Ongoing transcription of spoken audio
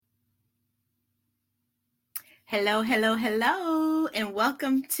Hello, hello, hello, and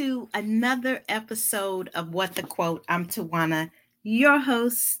welcome to another episode of What the Quote. I'm Tawana, your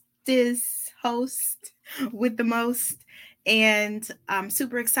host with the most, and I'm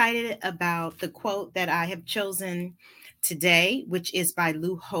super excited about the quote that I have chosen today, which is by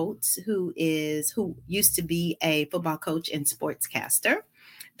Lou Holtz, who used to be a football coach and sportscaster.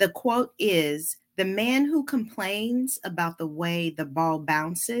 The quote is, "The man who complains about the way the ball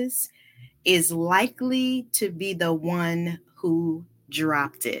bounces is likely to be the one who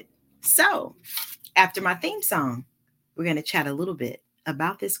dropped it." So, after my theme song, we're going to chat a little bit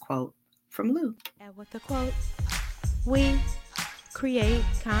about this quote from Lou. And with the quote, we create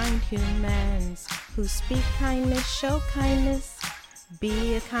kind humans who speak kindness, show kindness.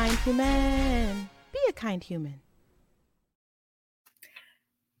 Be a kind human. Be a kind human.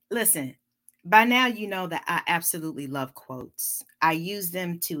 Listen, by now you know that I absolutely love quotes. I use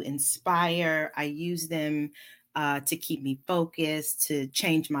them to inspire, I use them to keep me focused, to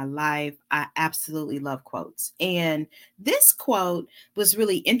change my life. I absolutely love quotes. And this quote was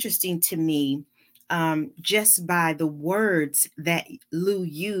really interesting to me just by the words that Lou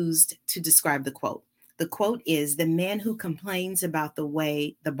used to describe the quote. The quote is, "The man who complains about the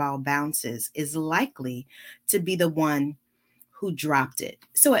way the ball bounces is likely to be the one who dropped it."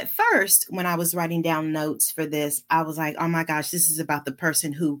 So at first, when I was writing down notes for this, I was like, oh my gosh, this is about the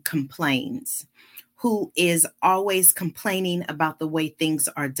person who complains, who is always complaining about the way things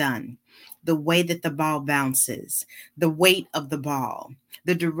are done, the way that the ball bounces, the weight of the ball,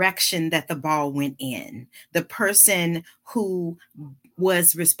 the direction that the ball went in, the person who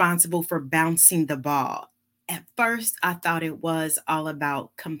was responsible for bouncing the ball. At first, I thought it was all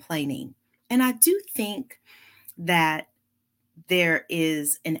about complaining. And I do think that there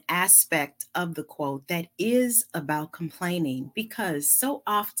is an aspect of the quote that is about complaining, because so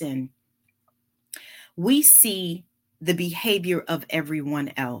often we see the behavior of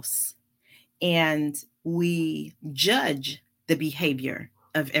everyone else and we judge the behavior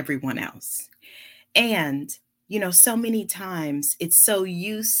of everyone else. And, so many times it's so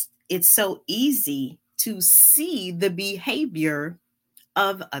easy to see the behavior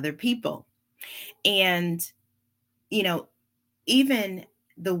of other people. And, you know, even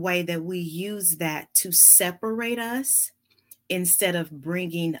the way that we use that to separate us instead of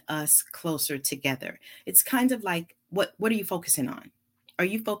bringing us closer together. It's kind of like, what are you focusing on? Are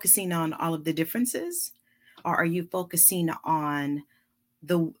you focusing on all of the differences, or are you focusing on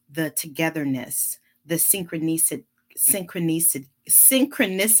the togetherness, the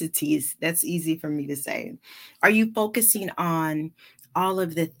synchronicities? That's easy for me to say. Are you focusing on all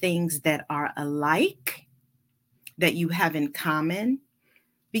of the things that are alike, that you have in common?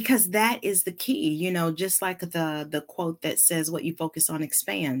 Because that is the key, just like the quote that says, "What you focus on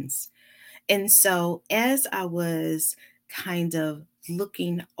expands." And so as I was kind of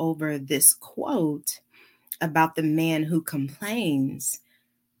looking over this quote about the man who complains,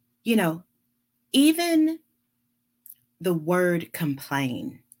 even the word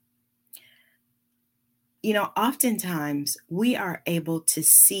complain, oftentimes we are able to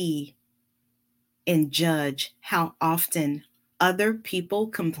see and judge how often other people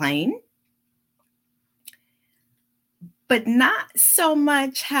complain, but not so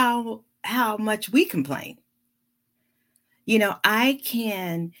much how much we complain.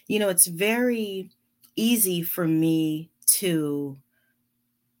 It's very easy for me to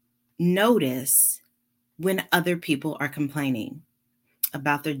notice when other people are complaining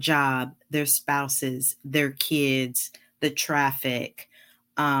about their job, their spouses, their kids, the traffic,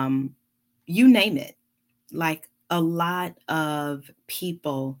 you name it. Like, a lot of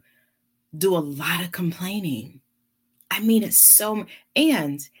people do a lot of complaining. I mean,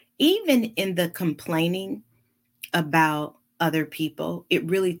 and even in the complaining about other people, it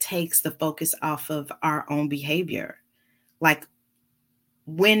really takes the focus off of our own behavior. Like,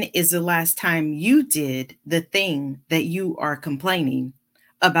 when is the last time you did the thing that you are complaining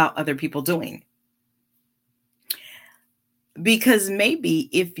about other people doing? Because maybe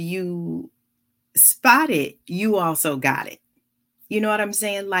if you spot it, you also got it. You know what I'm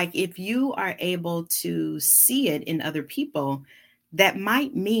saying? Like, if you are able to see it in other people, that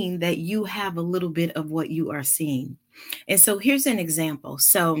might mean that you have a little bit of what you are seeing. And so here's an example.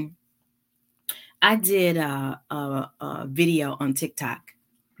 So I did a video on TikTok,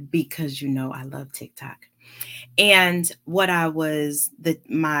 because I love TikTok. And what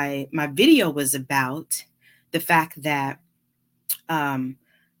my video was about the fact that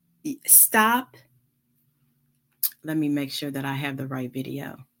stop. Let me make sure that I have the right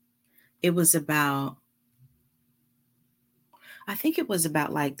video. It was about, I think it was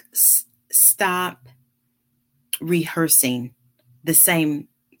about like stop rehearsing the same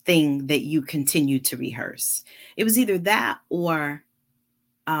thing that you continue to rehearse. It was either that or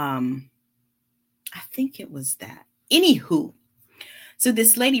I think it was that. Anywho, so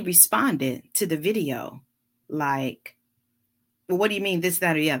this lady responded to the video like, well, what do you mean this,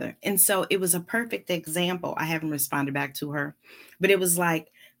 that, or the other? And so it was a perfect example. I haven't responded back to her, but it was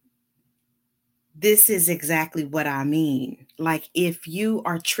like, this is exactly what I mean. Like, if you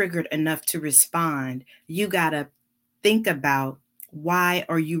are triggered enough to respond, you got to think about, why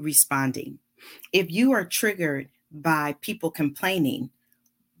are you responding? If you are triggered by people complaining,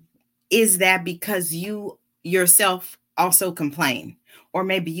 is that because you yourself also complain? Or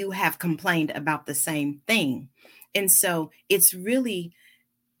maybe you have complained about the same thing. And so it's really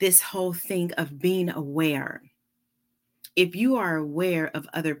this whole thing of being aware. If you are aware of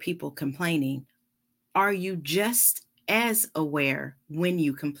other people complaining, are you just as aware when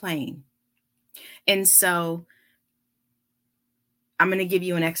you complain? And so I'm going to give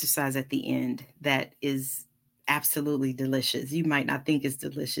you an exercise at the end that is absolutely delicious. You might not think it's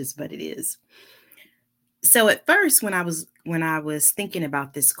delicious, but it is. So at first, when I was thinking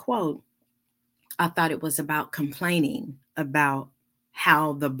about this quote, I thought it was about complaining about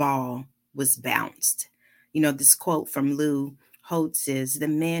how the ball was bounced. You know, this quote from Lou Holtz is, the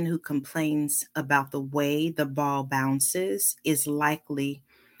man who complains about the way the ball bounces is likely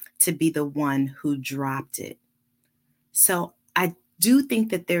to be the one who dropped it. So I do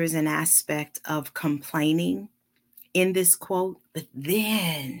think that there is an aspect of complaining in this quote, but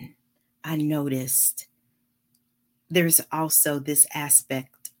then I noticed there's also this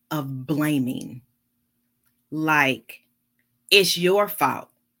aspect of blaming. Like, it's your fault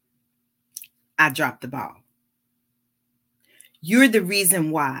I dropped the ball. You're the reason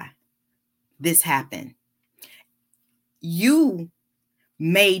why this happened. You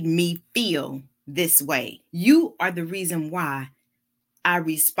made me feel this way. You are the reason why I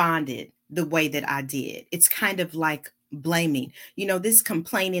responded the way that I did. It's kind of like blaming. You know, this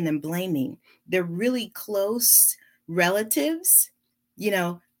complaining and blaming, they're really close relatives. You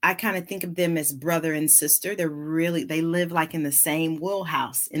know, I kind of think of them as brother and sister. They live like in the same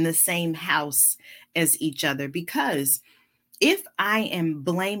wheelhouse, in the same house as each other. Because if I am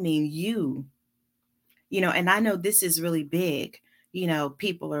blaming you, you know, and I know this is really big, you know,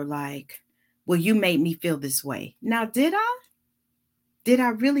 people are like, well, you made me feel this way. Now, did I? Did I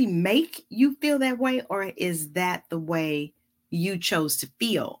really make you feel that way? Or is that the way you chose to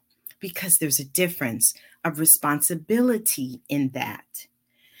feel? Because there's a difference of responsibility in that.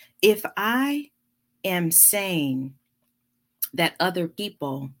 If I am saying that other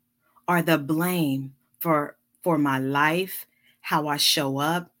people are the blame for my life, how I show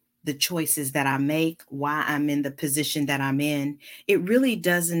up, the choices that I make, why I'm in the position that I'm in, it really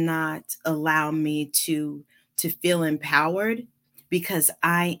does not allow me to feel empowered, because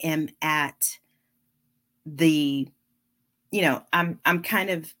I am at the, you know, I'm kind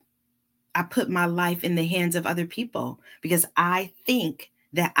of, I put my life in the hands of other people because I think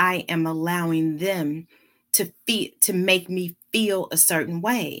that I am allowing them to make me feel a certain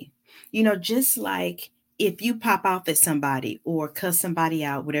way. You know, just like if you pop off at somebody or cuss somebody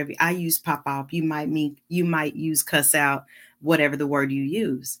out, whatever, I use pop off, you might use cuss out, whatever the word you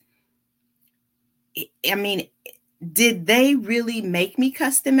use. I mean, did they really make me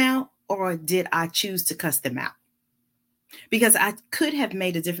cuss them out, or did I choose to cuss them out? Because I could have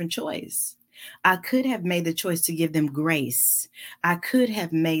made a different choice. I could have made the choice to give them grace. I could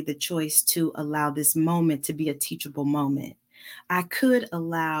have made the choice to allow this moment to be a teachable moment. I could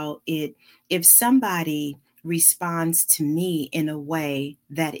allow it, if somebody responds to me in a way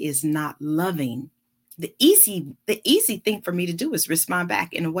that is not loving, the easy thing for me to do is respond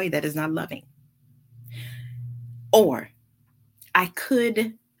back in a way that is not loving. Or I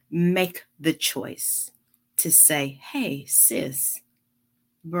could make the choice to say, hey, sis,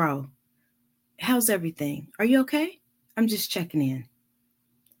 bro, how's everything? Are you okay? I'm just checking in.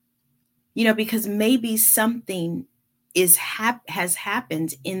 You know, because maybe something has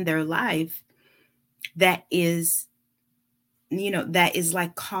happened in their life that is, you know, that is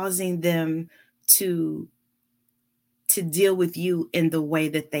like causing them to deal with you in the way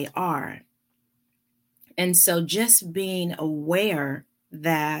that they are. And so just being aware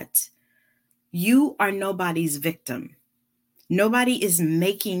that you are nobody's victim. Nobody is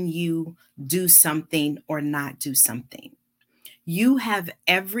making you do something or not do something. You have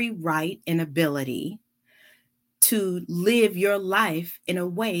every right and ability to live your life in a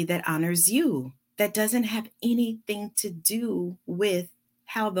way that honors you. That doesn't have anything to do with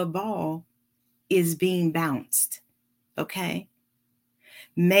how the ball is being bounced. Okay?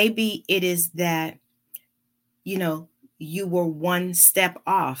 Maybe it is that you were one step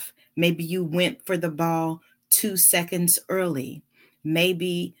off. Maybe you went for the ball 2 seconds early.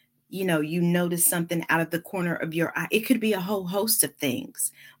 Maybe, you noticed something out of the corner of your eye. It could be a whole host of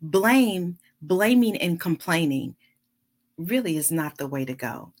things. Blaming and complaining really is not the way to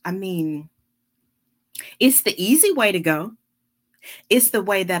go. I mean, it's the easy way to go. It's the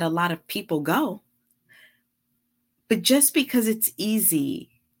way that a lot of people go. But just because it's easy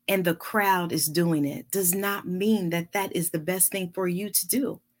and the crowd is doing it does not mean that that is the best thing for you to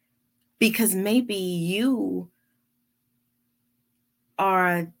do. Because maybe you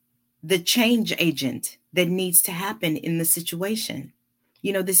are the change agent that needs to happen in the situation.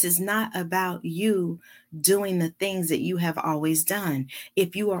 This is not about you doing the things that you have always done.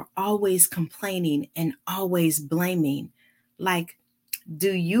 If you are always complaining and always blaming, like,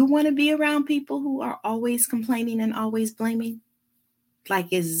 do you want to be around people who are always complaining and always blaming?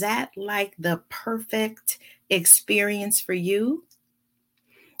 Like, is that like the perfect experience for you?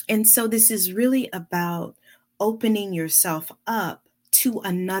 And so this is really about opening yourself up to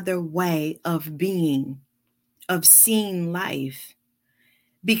another way of being, of seeing life.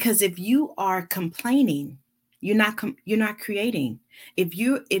 Because if you are complaining, you're not creating. If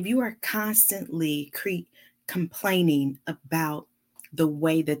you are constantly complaining about the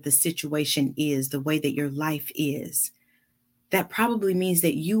way that the situation is, the way that your life is, that probably means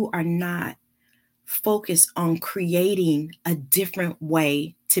that you are not focused on creating a different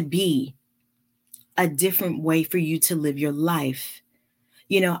way to be, a different way for you to live your life.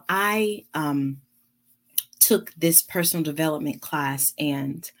 I took this personal development class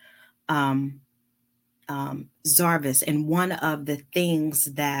and Zarvis, and one of the things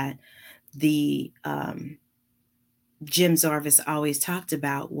that the Jim Zarvis always talked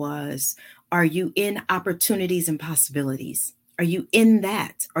about was, are you in opportunities and possibilities? Are you in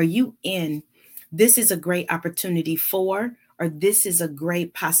that? Are you in, this is a great opportunity for, or this is a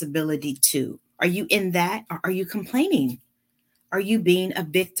great possibility to? Are you in that, or are you complaining? Are you being a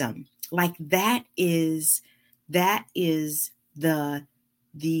victim? Like, that is the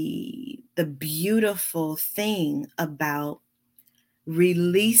beautiful thing about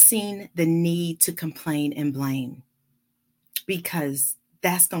releasing the need to complain and blame, because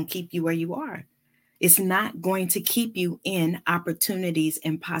that's going to keep you where you are. It's not going to keep you in opportunities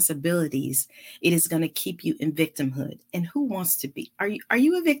and possibilities. It is going to keep you in victimhood. And who wants to be? Are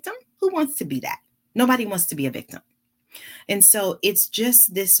you a victim? Who wants to be that? Nobody wants to be a victim. And so it's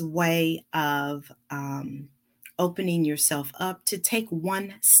just this way of opening yourself up to take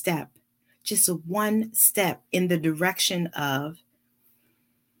one step, just one step in the direction of,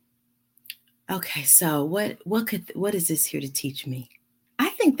 okay, so what is this here to teach me? I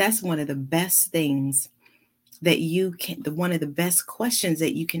think that's one of the best things that you can, one of the best questions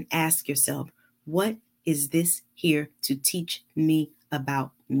that you can ask yourself. What is this here to teach me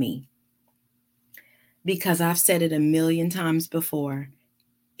about me? Because I've said it a million times before,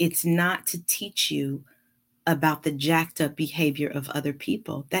 it's not to teach you about the jacked up behavior of other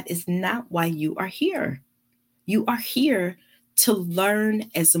people. That is not why you are here. You are here to learn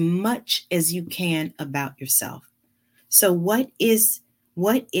as much as you can about yourself. So what is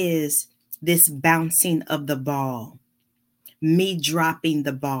this bouncing of the ball? Me dropping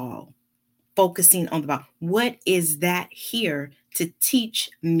the ball, focusing on the ball. What is that here to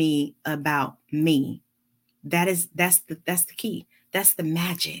teach me about me? That's the key. That's the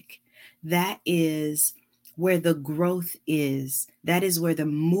magic. That is where the growth is. That is where the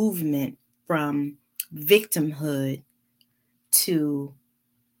movement from victimhood to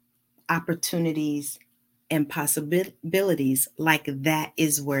opportunities and possibilities, like that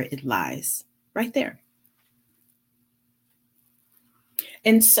is where it lies, right there.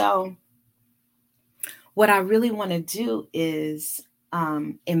 And so what I really want to do is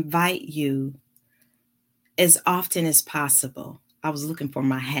invite you as often as possible. I was looking for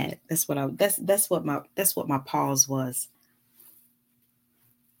my hat. That's what my pause was.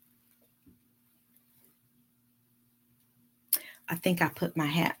 I think I put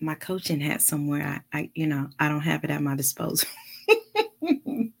my coaching hat somewhere. I don't have it at my disposal.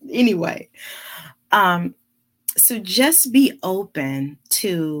 Anyway, so just be open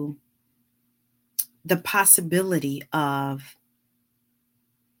to the possibility of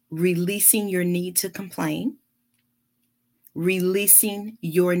releasing your need to complain, releasing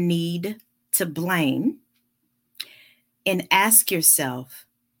your need to blame, and ask yourself,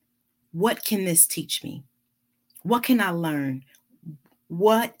 what can this teach me? What can I learn?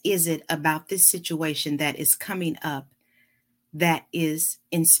 What is it about this situation that is coming up that is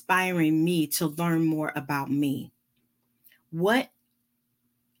inspiring me to learn more about me? What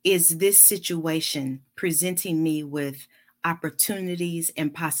is this situation presenting me with opportunities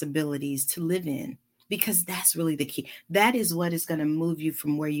and possibilities to live in? Because that's really the key. That is what is going to move you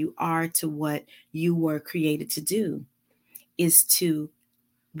from where you are to what you were created to do, is to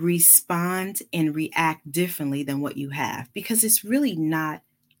respond and react differently than what you have. Because it's really not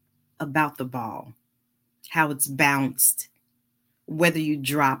about the ball, how it's bounced, whether you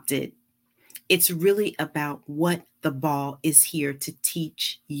dropped it. It's really about what the ball is here to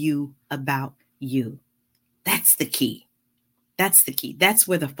teach you about you. That's the key. That's the key. That's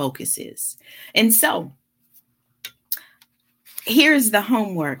where the focus is. And so here's the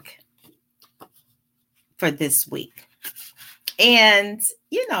homework for this week. And,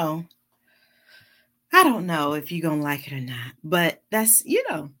 I don't know if you're going to like it or not, but that's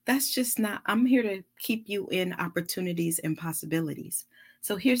just not, I'm here to keep you in opportunities and possibilities.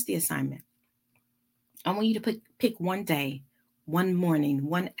 So here's the assignment. I want you to pick one day, one morning,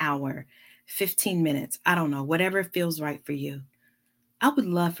 1 hour, 15 minutes. I don't know, whatever feels right for you. I would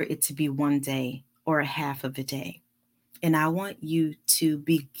love for it to be one day or a half of a day. And I want you to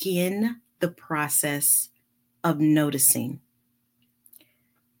begin the process of noticing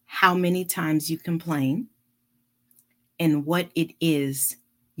how many times you complain and what it is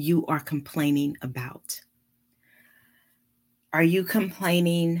you are complaining about. Are you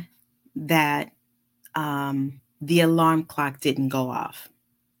complaining that the alarm clock didn't go off?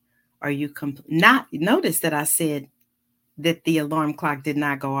 Are you not notice that I said that the alarm clock did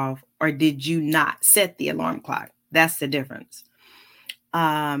not go off, or did you not set the alarm clock? That's the difference.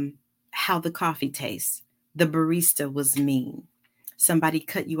 How the coffee tastes. The barista was mean. Somebody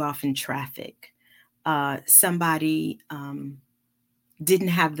cut you off in traffic. Somebody didn't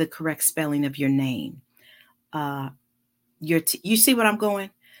have the correct spelling of your name. You see what I'm going?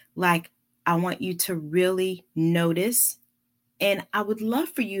 Like, I want you to really notice, and I would love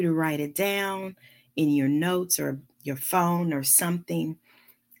for you to write it down in your notes or your phone or something,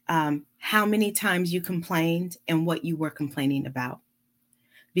 how many times you complained and what you were complaining about,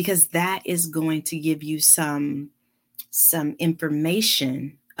 because that is going to give you some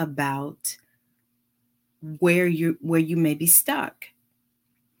information about where you may be stuck.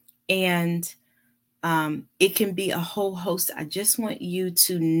 And it can be a whole host. I just want you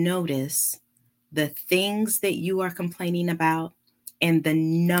to notice the things that you are complaining about and the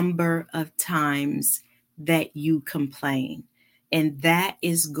number of times that you complain. And that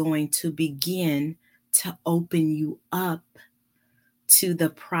is going to begin to open you up to the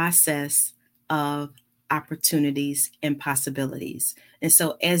process of opportunities and possibilities. And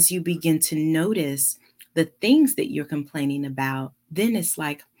so as you begin to notice the things that you're complaining about, then it's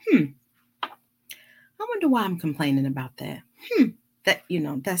like, I wonder why I'm complaining about that.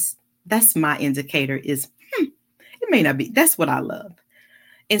 That's my indicator is, it may not be. That's what I love.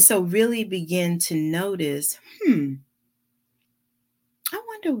 And so really begin to notice, I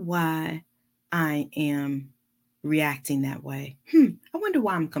wonder why I am reacting that way. I wonder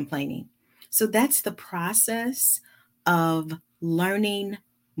why I'm complaining. So that's the process of learning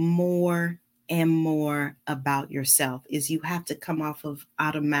more and more about yourself, is you have to come off of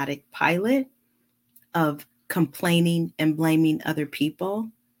automatic pilot of complaining and blaming other people,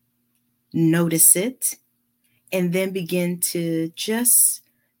 notice it, and then begin to just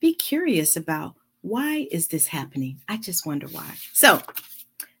be curious about, why is this happening? I just wonder why. So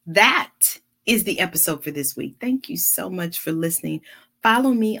that is the episode for this week. Thank you so much for listening.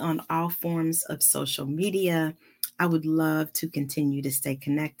 Follow me on all forms of social media. I would love to continue to stay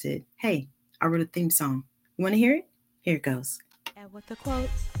connected. Hey, I wrote a theme song. You want to hear it? Here it goes. And with the quote,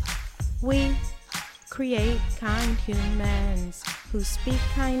 we create kind humans who speak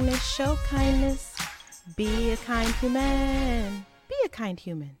kindness, show kindness. Be a kind human. Be a kind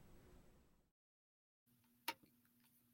human.